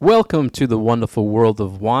Welcome to the wonderful world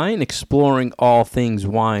of wine, exploring all things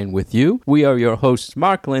wine with you. We are your hosts,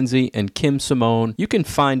 Mark Lindsay and Kim Simone. You can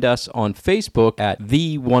find us on Facebook at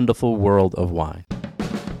The Wonderful World of Wine.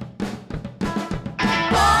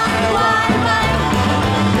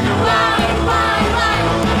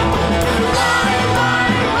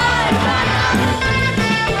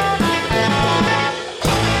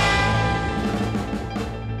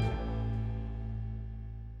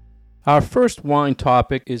 Our first wine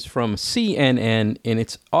topic is from CNN, and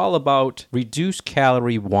it's all about reduced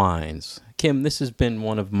calorie wines. Kim, this has been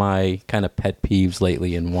one of my kind of pet peeves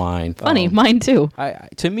lately in wine. Funny, mine too.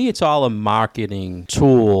 To me, it's all a marketing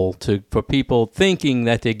tool for people thinking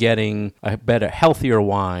that they're getting a better, healthier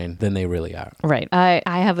wine than they really are. Right. I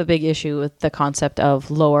have a big issue with the concept of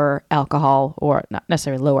lower alcohol, or not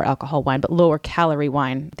necessarily lower alcohol wine, but lower calorie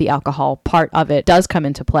wine. The alcohol part of it does come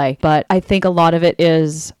into play, but I think a lot of it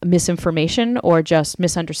is misinformation or just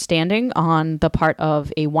misunderstanding on the part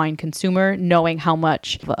of a wine consumer, knowing how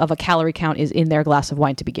much of a calorie count is in their glass of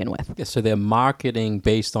wine to begin with. Yeah, so they're marketing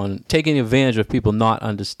based on taking advantage of people not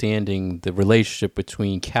understanding the relationship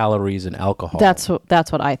between calories and alcohol. That's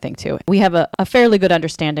what I think too. We have a fairly good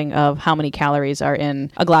understanding of how many calories are in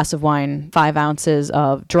a glass of wine. 5 ounces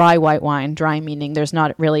of dry white wine, dry meaning there's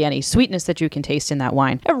not really any sweetness that you can taste in that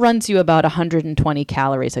wine. It runs you about 120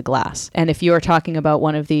 calories a glass. And if you're talking about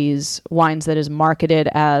one of these wines that is marketed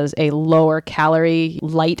as a lower calorie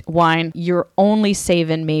light wine, you're only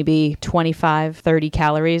saving maybe 25, 30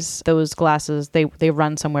 calories. Those glasses, they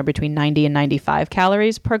run somewhere between 90 and 95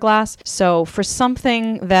 calories per glass. So for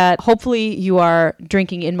something that hopefully you are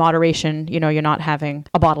drinking in moderation, you're not having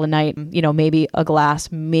a bottle a night, maybe a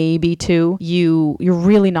glass, maybe 2, you're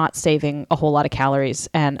really not saving a whole lot of calories.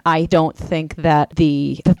 And I don't think that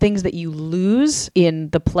the things that you lose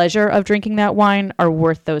in the pleasure of drinking that wine are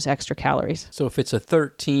worth those extra calories. So if it's a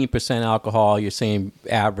 13% alcohol, you're saying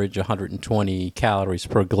average 120 calories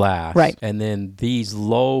per glass. Right. And then these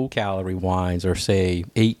low calorie wines are, say,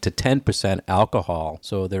 8 to 10% alcohol.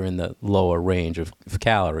 So they're in the lower range of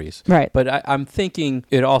calories. Right. But I'm thinking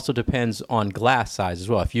it also depends on glass size as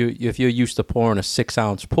well. If you're used to pouring a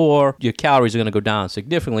 6-ounce pour, your calories are going to go down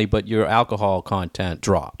significantly, but your alcohol content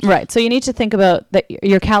drops. Right. So you need to think about that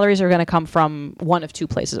your calories are going to come from one of 2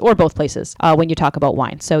 places or both places when you talk about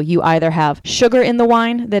wine. So you either have sugar in the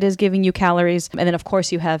wine that is giving you calories, and then of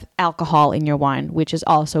course you have alcohol in your wine, which is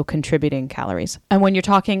also contributing calories. And when you're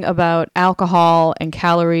talking about alcohol and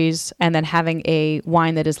calories and then having a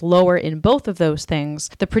wine that is lower in both of those things,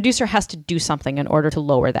 the producer has to do something in order to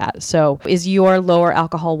lower that. So is your lower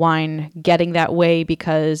alcohol wine getting that way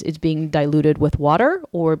because it's being diluted with water,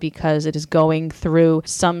 or because it is going through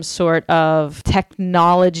some sort of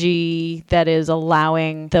technology that is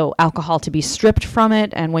allowing the alcohol to be stripped from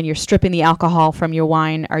it? And when you're stripping the alcohol from your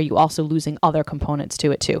wine, are you also losing other components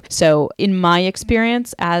to it too? So in my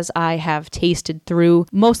experience, as I have tasted through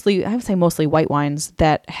mostly white wines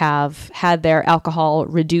that have had their alcohol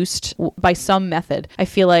reduced by some method, I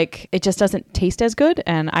feel like it just doesn't taste as good.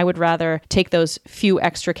 And I would rather take those few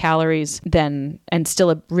extra calories and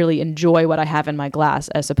still really enjoy what I have in my glass,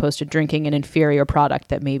 as opposed to drinking an inferior product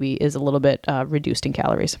that maybe is a little bit reduced in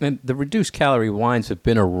calories. And the reduced calorie wines have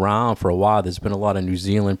been around for a while. There's been a lot of New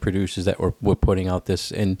Zealand producers that were putting out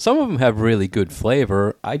this, and some of them have really good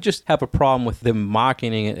flavor. I just have a problem with them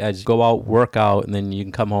marketing it as go out, work out, and then you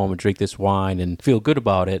can come home and drink this wine and feel good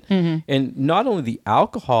about it. Mm-hmm. And not only the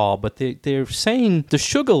alcohol, but they're saying the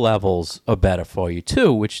sugar levels are better for you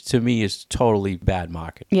too, which to me is totally bad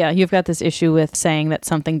marketing. Yeah, you've got this issue with saying that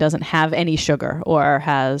something doesn't have any sugar or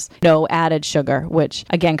has no added sugar, which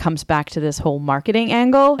again comes back to this whole marketing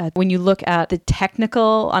angle. When you look at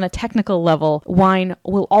on a technical level, wine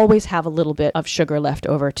will always have a little bit of sugar left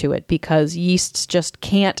over to it, because yeasts just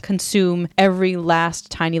can't consume every last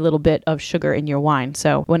tiny little bit of sugar in your wine.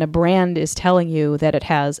 So when a brand is telling you that it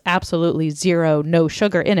has absolutely no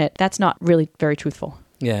sugar in it, that's not really very truthful.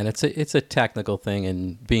 Yeah, and it's a technical thing,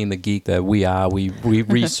 and being the geek that we are, we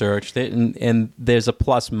researched it, and there's a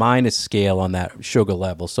plus minus scale on that sugar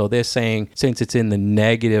level. So they're saying since it's in the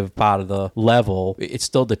negative part of the level, it's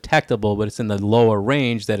still detectable, but it's in the lower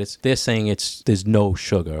range they're saying there's no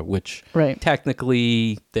sugar, which right.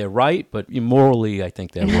 Technically they're right, but morally I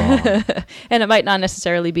think they're wrong. And it might not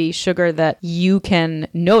necessarily be sugar that you can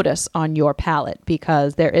notice on your palate,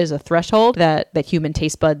 because there is a threshold that human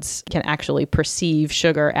taste buds can actually perceive sugar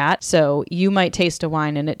sugar at. So you might taste a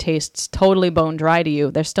wine and it tastes totally bone dry to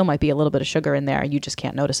you. There still might be a little bit of sugar in there. You just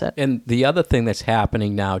can't notice it. And the other thing that's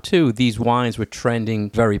happening now too, these wines were trending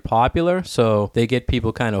very popular, so they get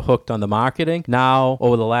people kind of hooked on the marketing. Now,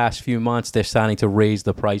 over the last few months, they're starting to raise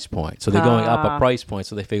the price point. So they're going up a price point.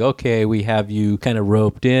 So they figure, okay, we have you kind of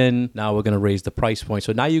roped in. Now we're going to raise the price point.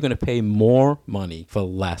 So now you're going to pay more money for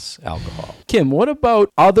less alcohol. Kim, what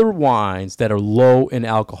about other wines that are low in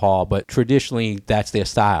alcohol, but traditionally that's their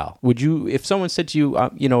style? Would you, if someone said to you,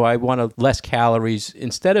 I want less calories,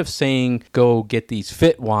 instead of saying go get these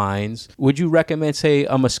fit wines, would you recommend, say,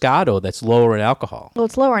 a Moscato that's lower in alcohol? Well,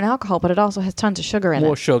 it's lower in alcohol, but it also has tons of sugar in it.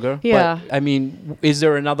 More sugar? Yeah. But, I mean, is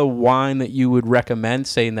there another wine that you would recommend,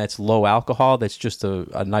 saying that's low alcohol, that's just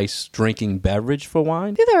a nice drinking beverage for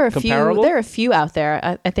wine? Yeah, there are a few out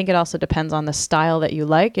there. I think it also depends on the style that you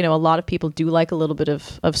like. A lot of people do like a little bit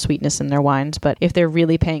of sweetness in their wines, but if they're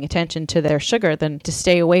really paying attention to their sugar, then to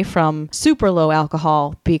stay away from super low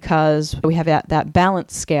alcohol, because we have that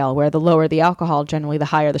balance scale where the lower the alcohol, generally the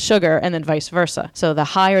higher the sugar, and then vice versa. So the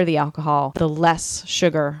higher the alcohol, the less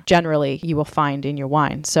sugar generally you will find in your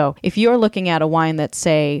wine. So if you're looking at a wine that's,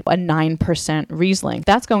 say, a 9% Riesling,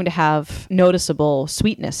 that's going to have noticeable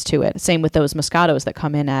sweetness to it. Same with those Moscatos that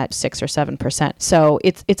come in at 6 or 7%. So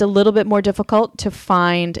it's a little bit more difficult to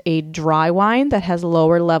find a dry wine that has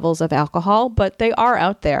lower levels of alcohol, but they are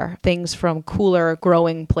out there. Things from cooler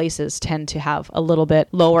growing places tend to have a little bit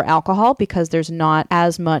lower alcohol because there's not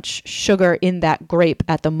as much sugar in that grape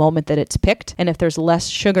at the moment that it's picked. And if there's less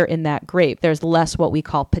sugar in that grape, there's less what we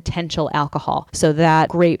call potential alcohol. So that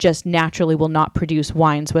grape just naturally will not produce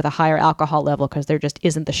wines with a higher alcohol level because there just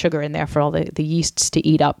isn't the sugar in there for all the yeasts to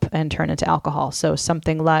eat up and turn into alcohol. So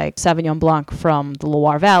something like Sauvignon Blanc from the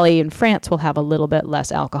Loire Valley in France will have a little bit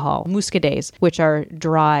less alcohol. Muscadets, which are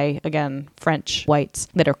dry, again, French whites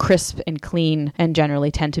that are crisp and clean and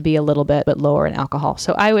generally tend to be a little bit lower in alcohol.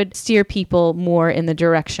 So I would steer people more in the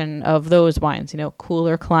direction of those wines,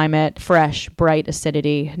 cooler climate, fresh, bright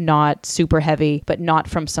acidity, not super heavy, but not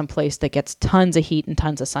from some place that gets tons of heat and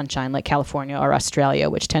tons of sunshine like California or Australia,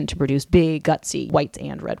 which tend to produce big, gutsy whites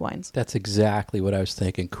and red wines. That's exactly what I was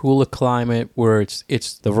thinking. Cooler climate where it's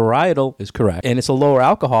the varietal is correct. And it's a lower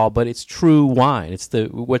alcohol, but it's true wine. It's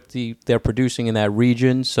they're producing in that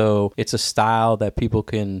region. So it's a style that people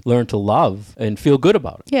can learn to love and feel good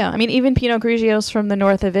about it. Yeah. I mean, even Pinot Grigios from the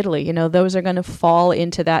north of Italy, those are going to fall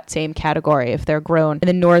into that same category if they're grown in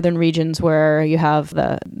the northern regions where you have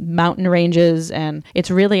the mountain ranges and it's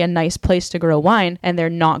really a nice place to grow wine, and they're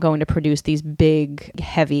not going to produce these big,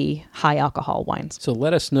 heavy, high alcohol wines. So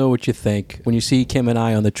let us know what you think when you see Kim and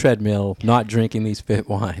I on the treadmill not drinking these fit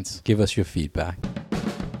wines. Give us your feedback.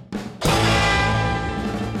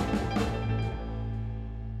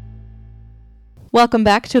 Welcome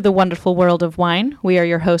back to the wonderful world of wine. We are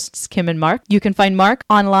your hosts, Kim and Mark. You can find Mark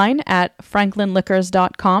online at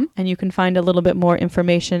franklinliquors.com, and you can find a little bit more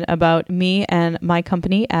information about me and my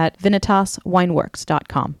company at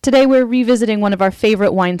vinitaswineworks.com. Today we're revisiting one of our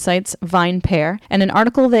favorite wine sites, Vine Pair, and an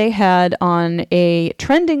article they had on a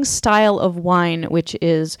trending style of wine, which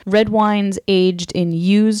is red wines aged in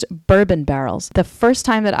used bourbon barrels. The first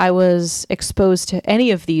time that I was exposed to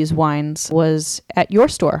any of these wines was at your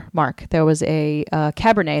store, Mark. There was a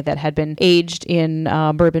Cabernet that had been aged in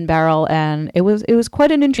bourbon barrel, and it was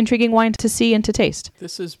quite an intriguing wine to see and to taste.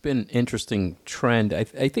 This has been an interesting trend. I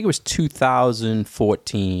think it was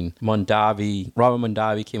 2014. Robert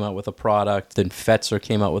Mondavi came out with a product. Then Fetzer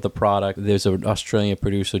came out with a product. There's an Australian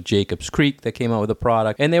producer, Jacobs Creek, that came out with a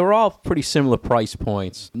product, and they were all pretty similar price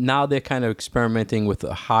points. Now they're kind of experimenting with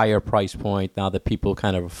a higher price point now that people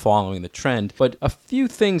kind of are following the trend. But a few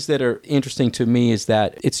things that are interesting to me is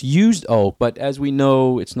that it's used oak, but as we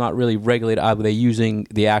know, it's not really regulated. Are they using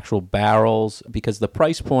the actual barrels? Because the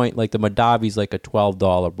price point, like the Mondavi's like a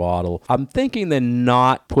 $12 bottle. I'm thinking they're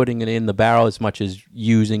not putting it in the barrel as much as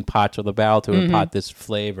using parts of the barrel to impart this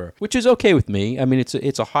flavor, which is okay with me. I mean,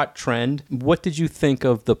 it's a hot trend. What did you think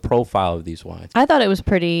of the profile of these wines? I thought it was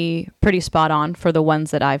pretty spot on for the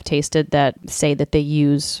ones that I've tasted that say that they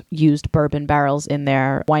use used bourbon barrels in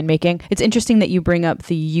their winemaking. It's interesting that you bring up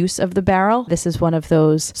the use of the barrel. This is one of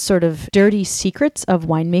those sort of dirty secrets of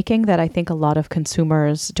winemaking that I think a lot of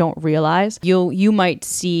consumers don't realize. You might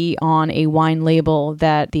see on a wine label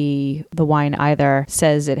that the wine either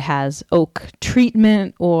says it has oak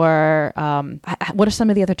treatment or what are some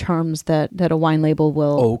of the other terms that a wine label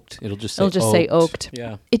will... Oaked. It'll just say oaked.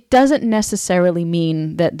 Yeah. It doesn't necessarily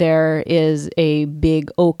mean that there is a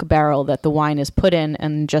big oak barrel that the wine is put in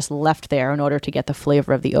and just left there in order to get the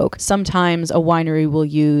flavor of the oak. Sometimes a winery will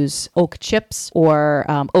use oak chips or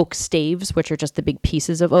oak staves, which which are just the big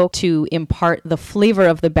pieces of oak, to impart the flavor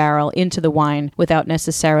of the barrel into the wine without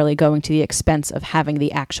necessarily going to the expense of having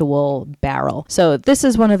the actual barrel. So this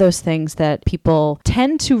is one of those things that people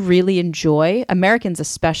tend to really enjoy, Americans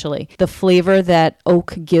especially, the flavor that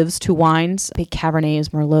oak gives to wines, big Cabernets,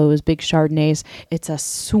 Merlots, big Chardonnays. It's a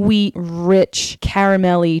sweet, rich,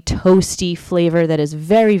 caramelly, toasty flavor that is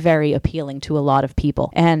very, very appealing to a lot of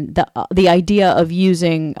people. And the idea of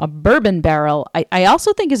using a bourbon barrel, I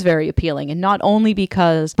also think is very appealing. And not only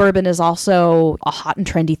because bourbon is also a hot and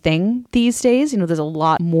trendy thing these days. There's a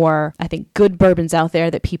lot more, I think, good bourbons out there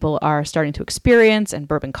that people are starting to experience, and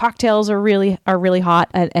bourbon cocktails are really hot.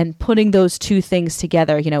 And putting those two things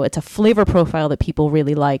together, it's a flavor profile that people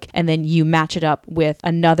really like. And then you match it up with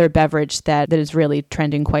another beverage that is really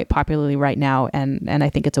trending quite popularly right now. And I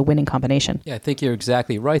think it's a winning combination. Yeah, I think you're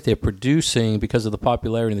exactly right. They're producing, because of the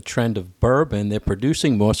popularity and the trend of bourbon, they're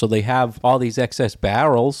producing more. So they have all these excess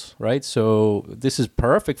barrels, right? So this is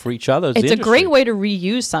perfect for each other's It's industry. a great way to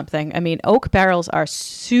reuse something. I mean, oak barrels are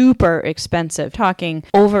super expensive, talking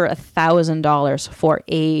over $1,000 for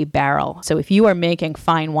a barrel. So if you are making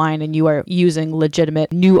fine wine and you are using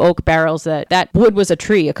legitimate new oak barrels, that wood was a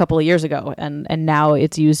tree a couple of years ago, and now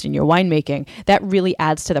it's used in your winemaking, that really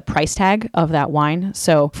adds to the price tag of that wine.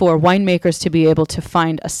 So for winemakers to be able to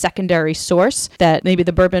find a secondary source that maybe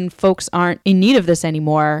the bourbon folks aren't in need of this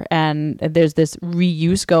anymore, and there's this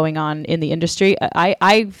reuse going on in the industry,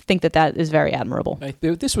 I think that is very admirable.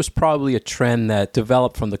 This was probably a trend that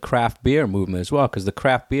developed from the craft beer movement as well, because the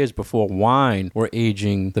craft beers before wine were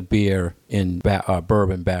aging the beer in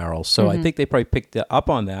bourbon barrels. So I think they probably picked up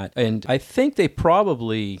on that. And I think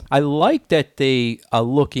I like that they are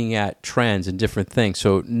looking at trends and different things.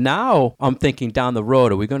 So now I'm thinking down the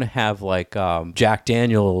road, are we going to have like Jack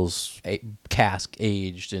Daniel's cask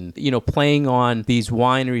aged, and playing on these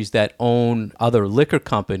wineries that own other liquor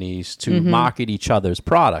companies to market each other's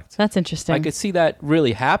product? That's interesting. I could see that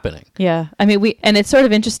really happening. Yeah. I mean, and it's sort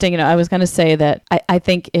of interesting, I was going to say that I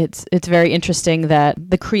think it's very interesting that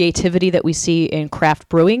the creativity that we see in craft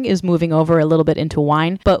brewing is moving over a little bit into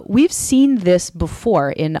wine, but we've seen this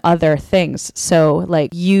before in other things. So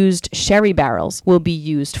like used sherry barrels will be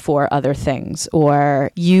used for other things,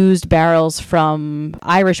 or used barrels from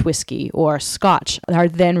Irish whiskey or Scotch are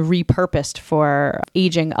then repurposed for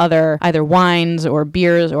aging other either wines or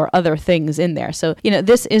beers or other things in there. So,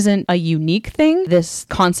 this isn't a unique thing. This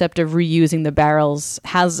concept of reusing the barrels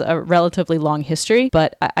has a relatively long history,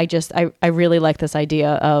 but I really like this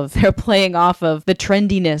idea of they're playing off of the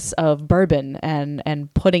trendiness of bourbon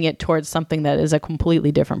and putting it towards something that is a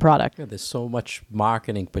completely different product. Yeah, there's so much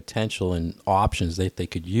marketing potential and options that they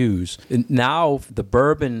could use. And now the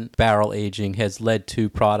bourbon barrel aging has led to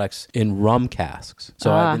products in rum casks.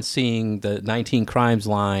 So I've been seeing the 19 Crimes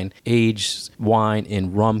line age wine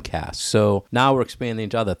in rum casks. So now we're expanding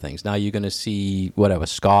into other things. Now you're going to see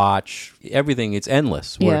Scotch, everything. It's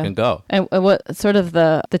endless where it can go. And what sort of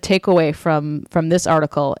the takeaway from this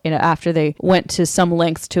article, after they went to some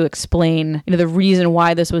lengths to explain, the reason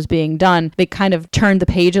why this was being done, they kind of turned the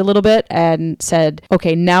page a little bit and said,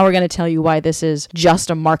 okay, now we're going to tell you why this is just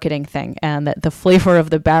a marketing thing, and that the flavor of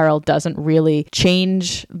the barrel doesn't really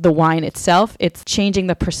change the wine itself. It's changing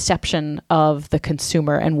the perception of the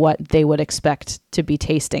consumer and what they would expect to be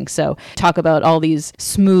tasting. So talk about all these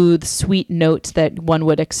smooth, sweet notes that one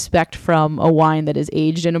would expect from a wine that is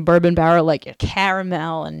aged in a bourbon barrel, like your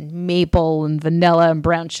caramel and maple and vanilla and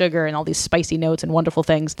brown sugar and all these spicy notes and wonderful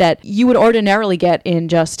things that you would ordinarily get in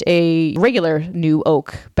just a regular new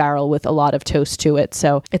oak barrel with a lot of toast to it.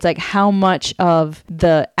 So it's like how much of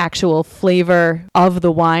the actual flavor of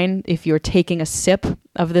the wine, if you're taking a sip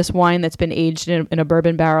of this wine that's been aged in a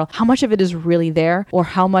bourbon barrel, how much of it is really there, or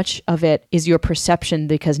how much of it is your perception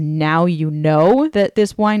because now you know that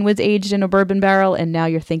this wine was aged in a bourbon barrel, and now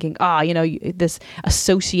you're thinking, this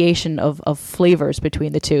association of flavors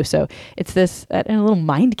between the two. So it's this a little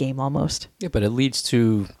mind game almost. Yeah, but it leads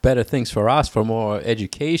to better things for us, for more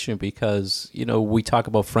education, because, we talk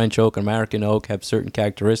about French oak and American oak have certain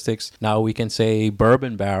characteristics. Now we can say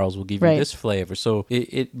bourbon barrels will give you this flavor. So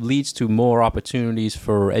it leads to more opportunities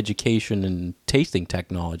for education and tasting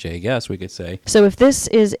technology, I guess we could say. So if this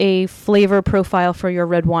is a flavor profile for your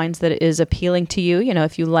red wines that is appealing to you,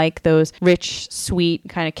 if you like those rich, sweet,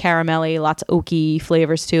 kind of caramelly, lots of oaky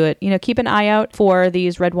flavors to it, keep an eye out for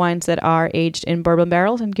these red wines that are aged in bourbon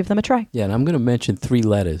barrels and give them a try. Yeah, and I'm going to mention 3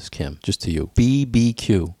 letters, Kim, just to you.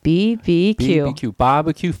 BBQ. BBQ. BBQ,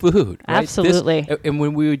 barbecue food. Right? Absolutely. And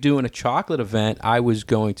when we were doing a chocolate event, I was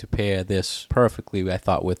going to pair this perfectly, I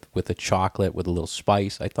thought, with a chocolate, with a little spice.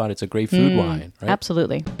 I thought it's a great food wine, right?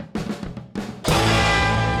 Absolutely.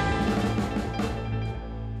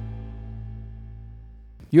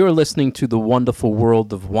 You're listening to The Wonderful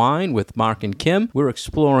World of Wine with Mark and Kim. We're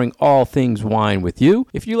exploring all things wine with you.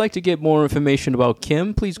 If you'd like to get more information about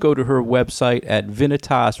Kim, please go to her website at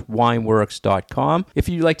vinitaswineworks.com. If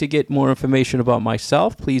you'd like to get more information about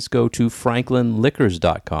myself, please go to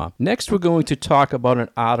franklinliquors.com. Next, we're going to talk about an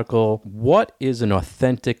article, What is an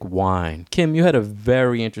Authentic Wine? Kim, you had a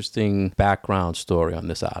very interesting background story on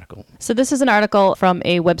this article. So this is an article from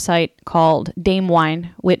a website called Dame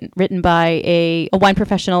Wine, written by a wine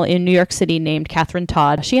professional in New York City named Catherine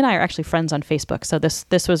Todd. She and I are actually friends on Facebook, so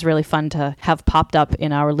this was really fun to have popped up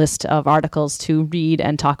in our list of articles to read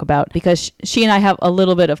and talk about, because she and I have a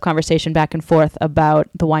little bit of conversation back and forth about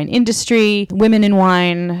the wine industry, women in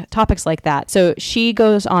wine, topics like that. So she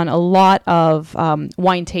goes on a lot of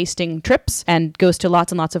wine tasting trips and goes to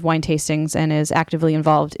lots and lots of wine tastings and is actively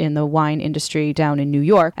involved in the wine industry down in New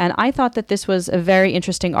York. And I thought that this was a very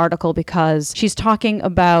interesting article because she's talking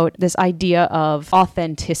about this idea of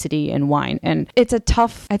authenticity in wine. And it's a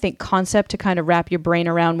tough, I think, concept to kind of wrap your brain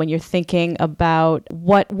around when you're thinking about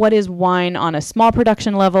what is wine on a small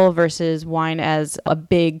production level versus wine as a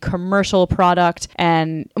big commercial product.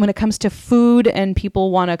 And when it comes to food and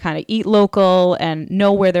people want to kind of eat local and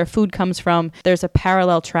know where their food comes from, there's a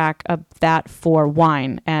parallel track of that for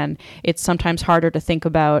wine. And it's sometimes harder to think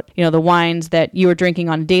about, the wines that you are drinking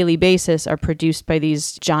on a daily basis are produced by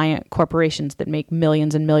these giant corporations that make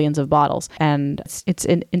millions and millions of bottles. And it's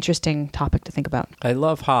an interesting topic to think about. I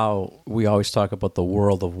love how we always talk about the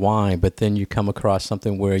world of wine, but then you come across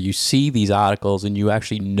something where you see these articles and you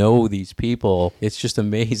actually know these people. It's just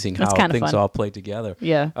amazing how things all play together.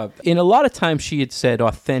 Yeah. In a lot of times she had said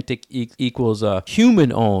authentic equals a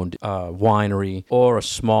human-owned winery or a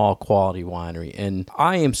small quality winery. And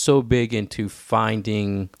I am so big into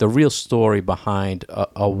finding the real story behind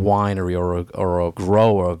a winery or a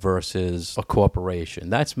grower versus a corporation.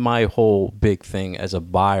 That's my whole big thing as a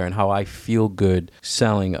buyer and how I feel good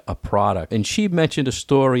selling a product. And she mentioned a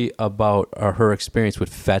story about her experience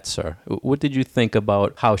with Fetzer. What did you think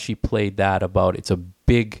about how she played that about it's a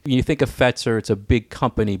big, you think of Fetzer, it's a big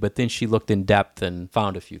company, but then she looked in depth and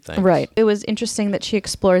found a few things. Right. It was interesting that she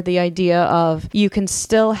explored the idea of you can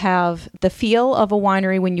still have the feel of a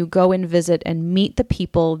winery when you go and visit and meet the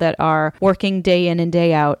people that are working day in and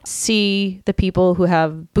day out, see the people who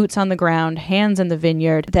have boots on the ground, hands in the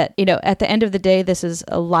vineyard, that, at the end of the day, this is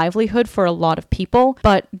a livelihood for a lot of people,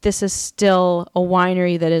 but this is still a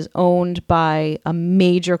winery that is owned by a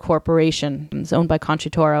major corporation. It's owned by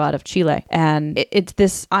Conchitoro out of Chile. And it's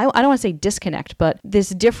this, I don't want to say disconnect, but this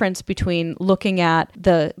difference between looking at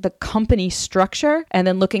the company structure and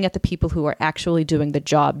then looking at the people who are actually doing the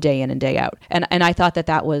job day in and day out. And I thought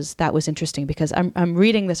that was interesting because I'm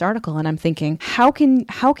reading this article and I'm thinking, how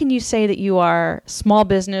can you say that you are small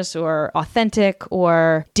business or authentic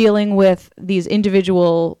or dealing with these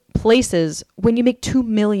individual places when you make 2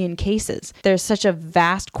 million cases? There's such a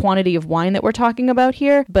vast quantity of wine that we're talking about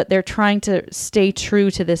here, but they're trying to stay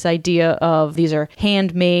true to this idea of these are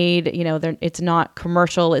handmade, it's not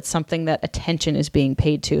commercial, it's something that attention is being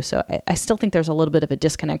paid to. So I still think there's a little bit of a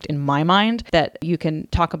disconnect in my mind that you can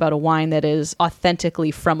talk about a wine that is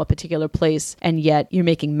authentically from a particular place and yet you're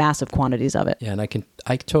making massive quantities of it. Yeah, and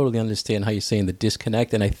I totally understand how you're saying the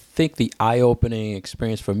disconnect, and I think the eye-opening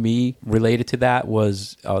experience for me related to that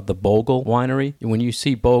was the Bogle winery. When you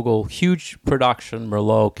see Bogle, huge production,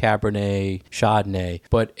 Merlot, Cabernet, Chardonnay,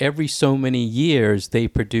 but every so many years they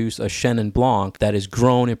produce a Chenin Blanc that is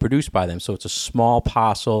grown and produced by them. So it's a small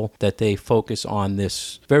parcel that they focus on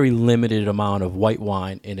this very limited amount of white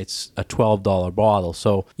wine, and it's a $12 bottle.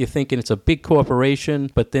 So you're thinking it's a big corporation,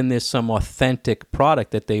 but then there's some authentic product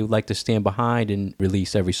that they like to stand behind and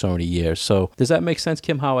release every so many years. So does that make sense,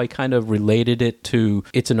 Kim, how I kind of related it to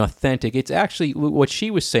it's an authentic, it's actually what she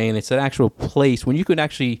was saying, it's an actual place when you can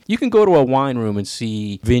go to a wine room and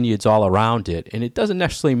see vineyards all around it, and it doesn't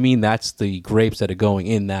necessarily mean that's the grapes that are going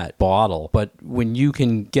in that bottle, but when you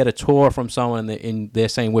can get a tour from someone and they're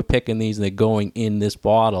saying we're picking these and they're going in this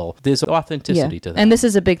bottle, there's authenticity to that. And this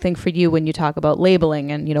is a big thing for you when you talk about labeling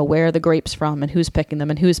and where are the grapes from and who's picking them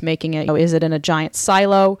and who's making it. Is it in a giant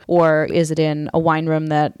silo or is it in a wine room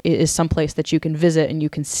that is someplace that you can visit and you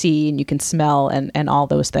can see and you can smell and all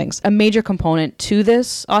those things? A major component to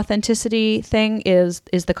this authenticity thing is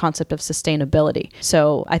the concept of sustainability.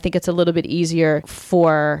 So I think it's a little bit easier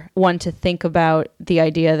for one to think about the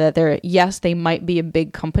idea that they might be a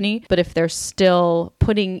big company, but if they're still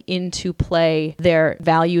putting into play their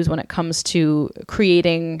values when it comes to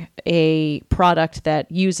creating a product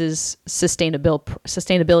that uses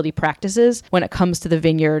sustainability practices when it comes to the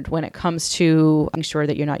vineyard, when it comes to making sure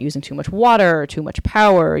that you're not using too much water or too much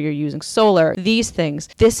power, or you're using solar, these things,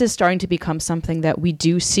 this is starting to become something that we do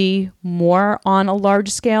do see more on a large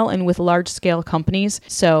scale and with large scale companies.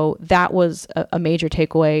 So that was a major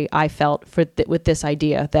takeaway I felt with this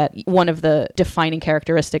idea that one of the defining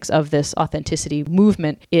characteristics of this authenticity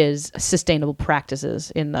movement is sustainable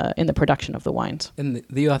practices in the production of the wines. And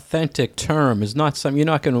the authentic term is not something, you're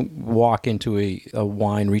not going to walk into a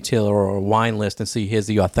wine retailer or a wine list and see, here's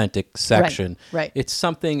the authentic section. Right. It's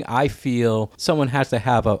something I feel someone has to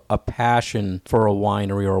have a passion for a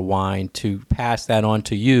winery or a wine to pass that on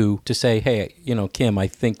to you to say, hey, Kim, I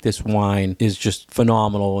think this wine is just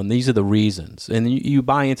phenomenal and these are the reasons. And you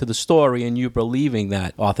buy into the story and you're believing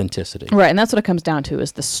that authenticity. Right. And that's what it comes down to,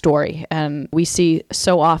 is the story. And we see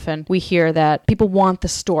so often, we hear that people want the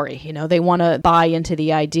story. They want to buy into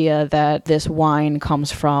the idea that this wine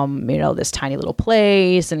comes from, this tiny little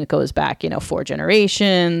place and it goes back, 4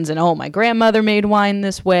 generations. And my grandmother made wine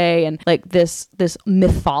this way. And like this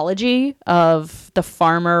mythology of the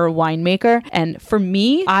farmer winemaker. And for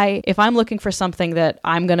me, if I'm looking for something that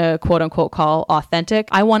I'm going to quote unquote call authentic,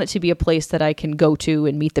 I want it to be a place that I can go to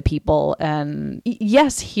and meet the people and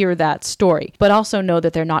yes, hear that story, but also know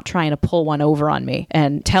that they're not trying to pull one over on me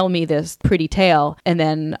and tell me this pretty tale. And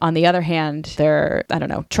then on the other hand, they're,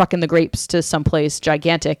 trucking the grapes to someplace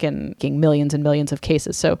gigantic and getting millions and millions of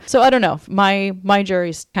cases. So I don't know. My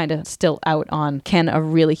jury's kind of still out on, can a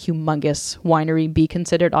really humongous winery be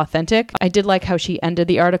considered authentic? I did like how she ended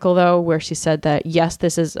the article though, where she said that yes,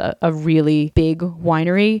 this is a really big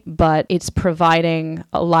winery, but it's providing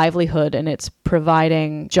a livelihood and it's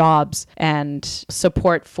providing jobs and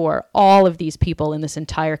support for all of these people in this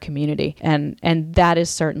entire community. And that is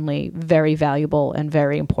certainly very valuable and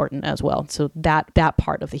very important as well. So that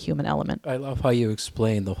part of the human element. I love how you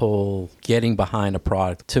explain the whole getting behind a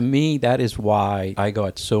product. To me, that is why I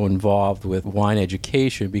got so involved with wine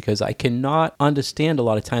education, because I cannot understand a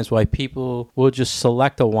lot of times why people will just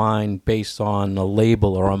select a wine based on a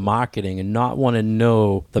label or a marketing and not want to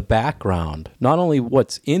know the background. Not only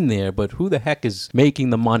what's in there, but who the heck is making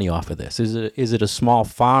the money off of this? Is it a small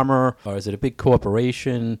farmer or is it a big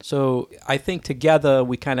corporation? So I think together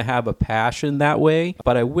we kind of have a passion that way,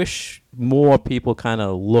 but I wish more people kind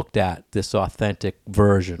of looked at this authentic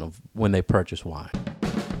version of when they purchase wine.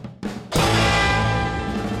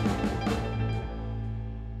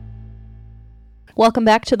 Welcome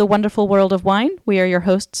back to the wonderful world of wine. We are your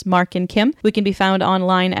hosts, Mark and Kim. We can be found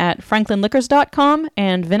online at franklinliquors.com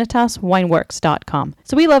and vinitaswineworks.com.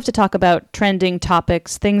 So we love to talk about trending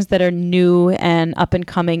topics, things that are new and up and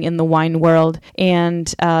coming in the wine world,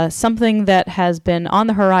 and something that has been on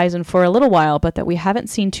the horizon for a little while, but that we haven't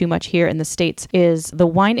seen too much here in the States is the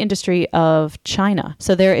wine industry of China.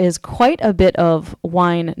 So there is quite a bit of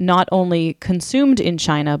wine not only consumed in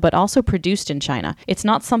China, but also produced in China. It's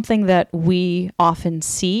not something that we often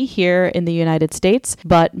see here in the United States,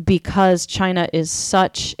 but because China is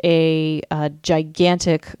such a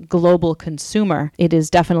gigantic global consumer, it is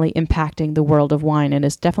definitely impacting the world of wine and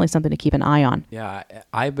is definitely something to keep an eye on. Yeah,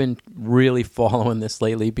 I've been really following this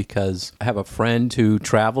lately because I have a friend who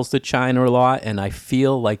travels to China a lot, and I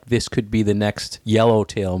feel like this could be the next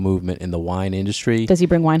yellowtail movement in the wine industry. Does he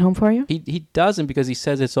bring wine home for you? He doesn't, because he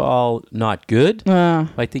says it's all not good.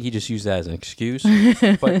 I think he just used that as an excuse.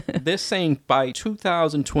 But they're saying by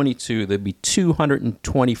 2022, there'd be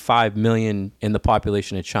 225 million in the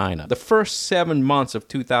population of China. The first 7 months of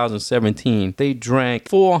 2017, they drank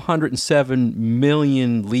 407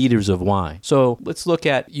 million liters of wine. So let's look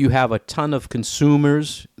at, you have a ton of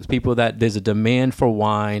consumers, people that there's a demand for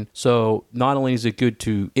wine. So not only is it good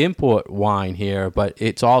to import wine here, but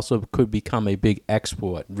it's also could become a big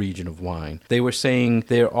export region of wine. They were saying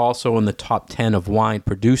they're also in the top 10 of wine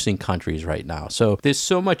producing countries right now. So there's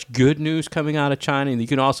so much good news coming out of China, and you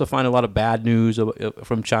can also find a lot of bad news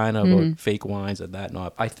from China about fake wines and that.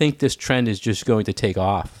 Not, I think this trend is just going to take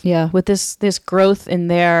off. Yeah, with this growth in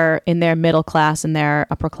their middle class and their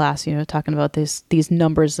upper class, talking about these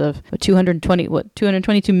numbers of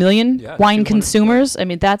 222 million wine consumers. I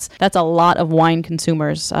mean, that's a lot of wine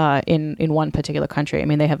consumers in one particular country. I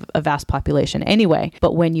mean, they have a vast population anyway.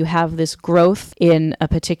 But when you have this growth in a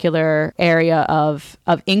particular area of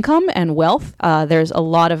income and wealth, there's a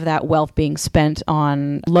lot of that wealth being spent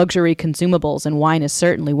on luxury consumables, and wine is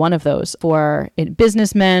certainly one of those. For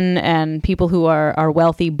businessmen and people who are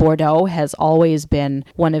wealthy, Bordeaux has always been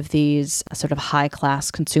one of these sort of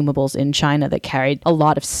high-class consumables in China that carried a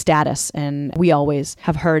lot of status, and we always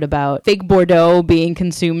have heard about fake Bordeaux being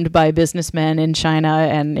consumed by businessmen in China,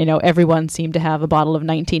 and everyone seemed to have a bottle of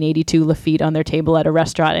 1982 Lafite on their table at a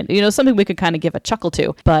restaurant, and something we could kind of give a chuckle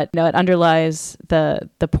to, but it underlies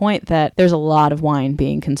the point that there's a lot of wine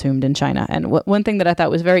being consumed in China. And again, one thing that I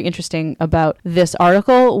thought was very interesting about this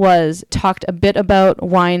article was talked a bit about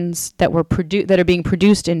wines that were that are being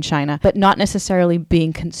produced in China, but not necessarily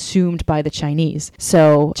being consumed by the Chinese.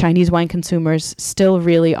 So Chinese wine consumers still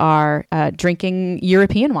really are drinking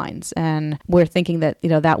European wines, and we're thinking that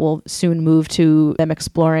that will soon move to them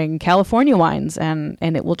exploring California wines, and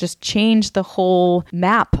it will just change the whole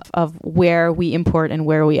map of where we import and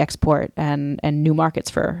where we export, and new markets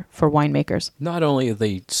for winemakers. Not only are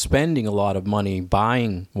they spending a lot of money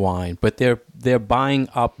buying wine, but they're buying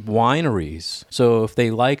up wineries. So if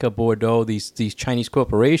they like a Bordeaux, these Chinese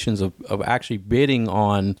corporations are actually bidding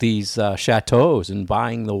on these chateaus and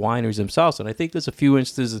buying the wineries themselves. And I think there's a few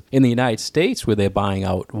instances in the United States where they're buying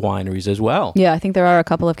out wineries as well. Yeah, I think there are a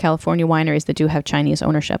couple of California wineries that do have Chinese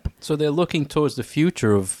ownership. So they're looking towards the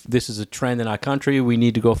future of this is a trend in our country. We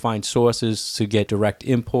need to go find sources to get direct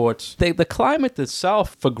imports. The climate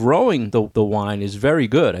itself for growing the wine is very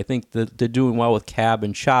good. I think that they're doing well with Cab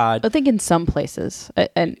and Chard. I think in some places,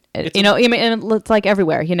 and it's like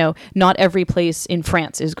everywhere. Not every place in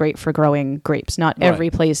France is great for growing grapes. Not every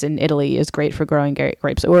place in Italy is great for growing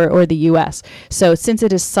grapes, or the U.S. So since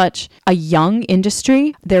it is such a young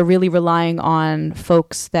industry, they're really relying on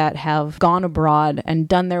folks that have gone abroad and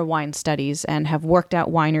done their wine studies and have worked at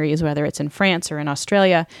wineries, whether it's in France or in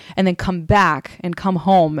Australia, and then come back and come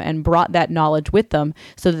home and brought that knowledge with them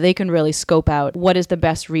so that they can really scope out what is the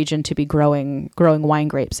best region to be growing wine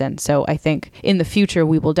grapes in. So I think in the future,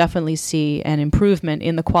 we will definitely see an improvement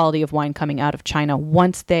in the quality of wine coming out of China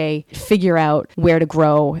once they figure out where to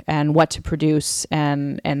grow and what to produce,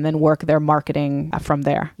 and then work their marketing from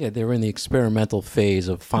there. Yeah, they're in the experimental phase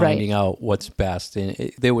of finding out what's best.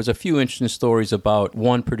 And there was a few interesting stories about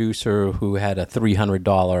one producer who had a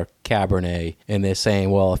 $300 Cabernet, and they're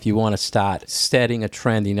saying, well, if you want to start setting a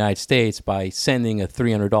trend in the United States by sending a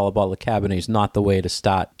 $300 bottle of Cabernet is not the way to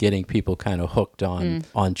start getting people kind of hooked on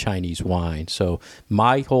Chinese wine. So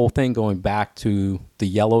my whole thing going back to the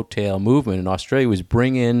yellowtail movement in Australia was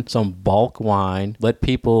bring in some bulk wine, let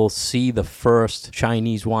people see the first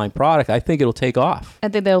Chinese wine product. I think it'll take off. I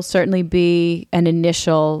think there'll certainly be an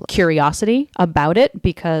initial curiosity about it,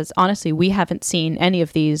 because honestly, we haven't seen any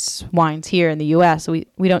of these wines here in the U.S. We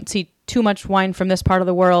don't see too much wine from this part of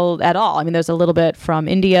the world at all. I mean, there's a little bit from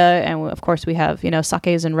India, and of course we have,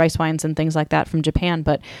 sakes and rice wines and things like that from Japan,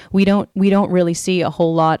 but we don't really see a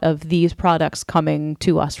whole lot of these products coming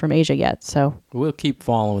to us from Asia yet. So we'll keep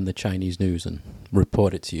following the Chinese news and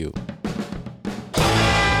report it to you.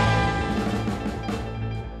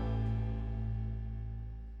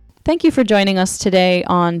 Thank you for joining us today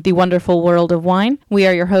on The Wonderful World of Wine. We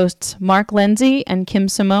are your hosts, Mark Lenzi and Kim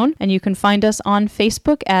Simone, and you can find us on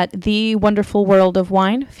Facebook at The Wonderful World of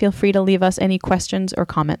Wine. Feel free to leave us any questions or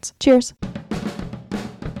comments. Cheers.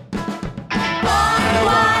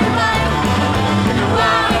 Wine.